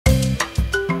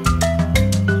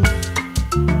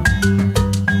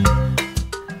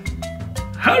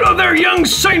Hello there, young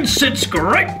saints. It's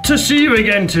great to see you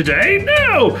again today.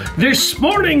 Now, this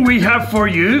morning we have for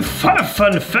you 5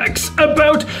 fun facts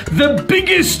about the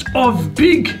biggest of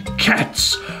big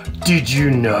cats. Did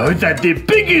you know that the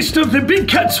biggest of the big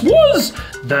cats was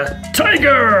the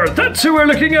tiger? That's who we're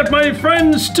looking at, my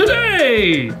friends,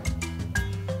 today.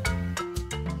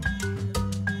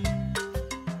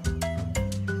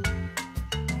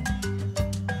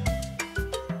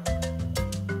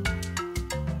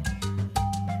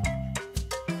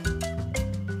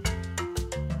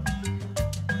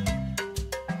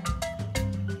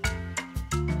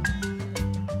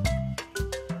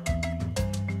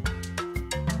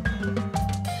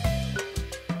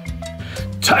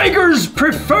 Tigers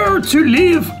prefer to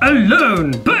live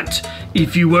alone, but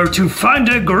if you were to find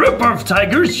a group of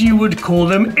tigers, you would call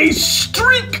them a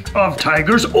streak of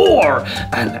tigers or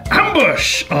an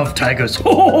ambush of tigers.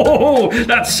 Oh,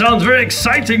 that sounds very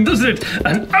exciting, doesn't it?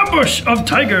 An ambush of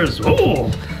tigers.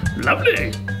 Oh,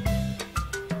 lovely.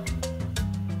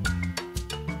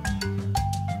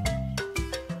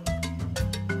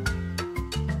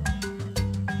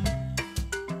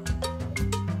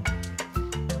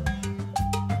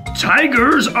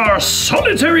 Tigers are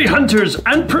solitary hunters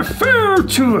and prefer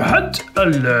to hunt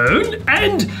alone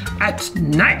and at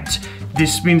night.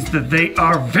 This means that they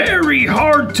are very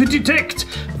hard to detect,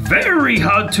 very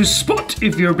hard to spot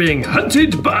if you're being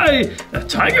hunted by a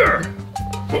tiger.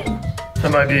 Oh,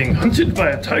 am I being hunted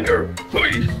by a tiger? Oh,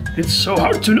 it's so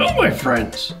hard to know, my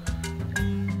friends.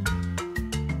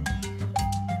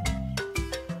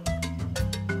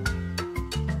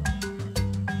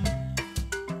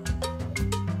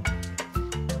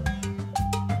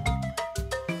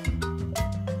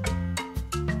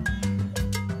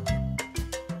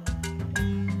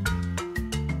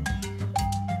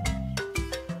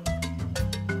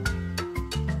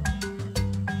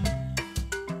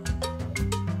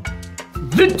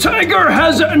 The tiger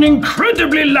has an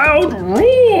incredibly loud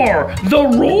roar. The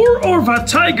roar of a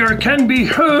tiger can be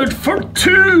heard for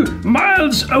 2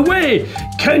 miles away.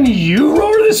 Can you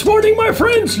roar this morning, my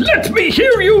friends? Let me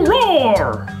hear you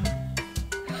roar.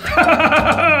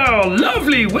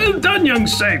 Lovely, well done, young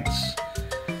saints.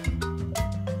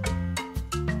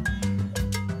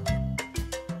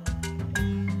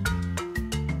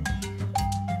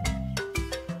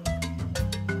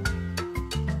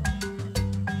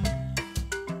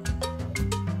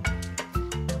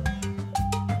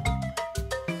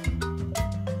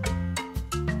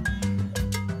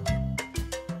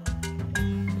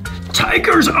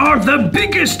 Tigers are the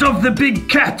biggest of the big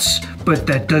cats, but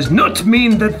that does not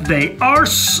mean that they are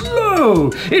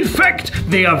slow. In fact,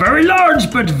 they are very large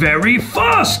but very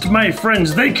fast, my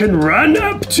friends. They can run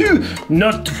up to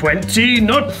not 20,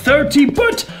 not 30,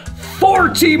 but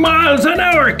 40 miles an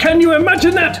hour. Can you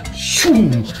imagine that?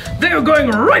 They are going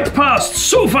right past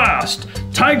so fast.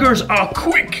 Tigers are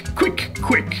quick, quick,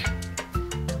 quick.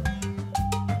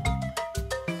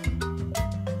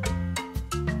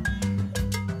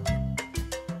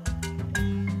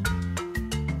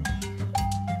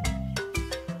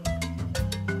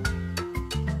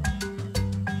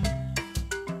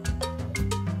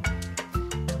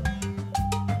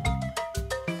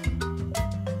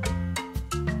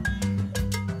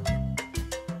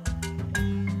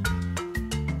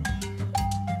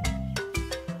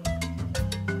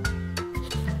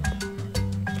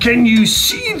 Can you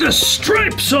see the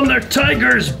stripes on their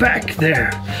tiger's back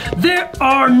there? There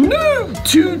are no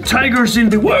 2 tigers in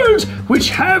the world which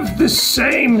have the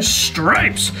same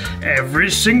stripes.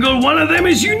 Every single one of them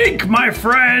is unique, my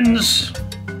friends.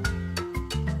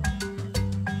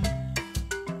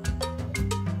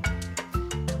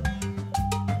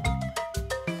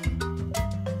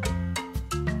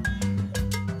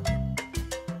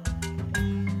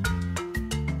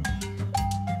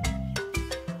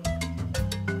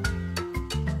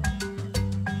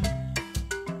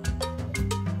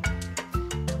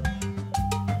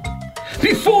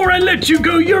 Before I let you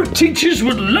go, your teachers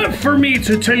would love for me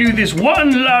to tell you this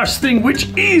one last thing, which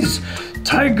is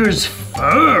tigers'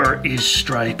 fur is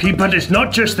stripy, but it's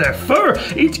not just their fur,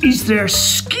 it is their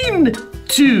skin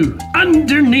too,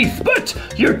 underneath. But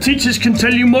your teachers can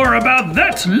tell you more about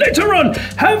that later on.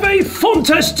 Have a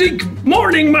fantastic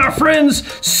morning, my friends.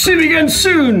 See you again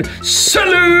soon.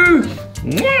 Salut!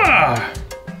 Mwah!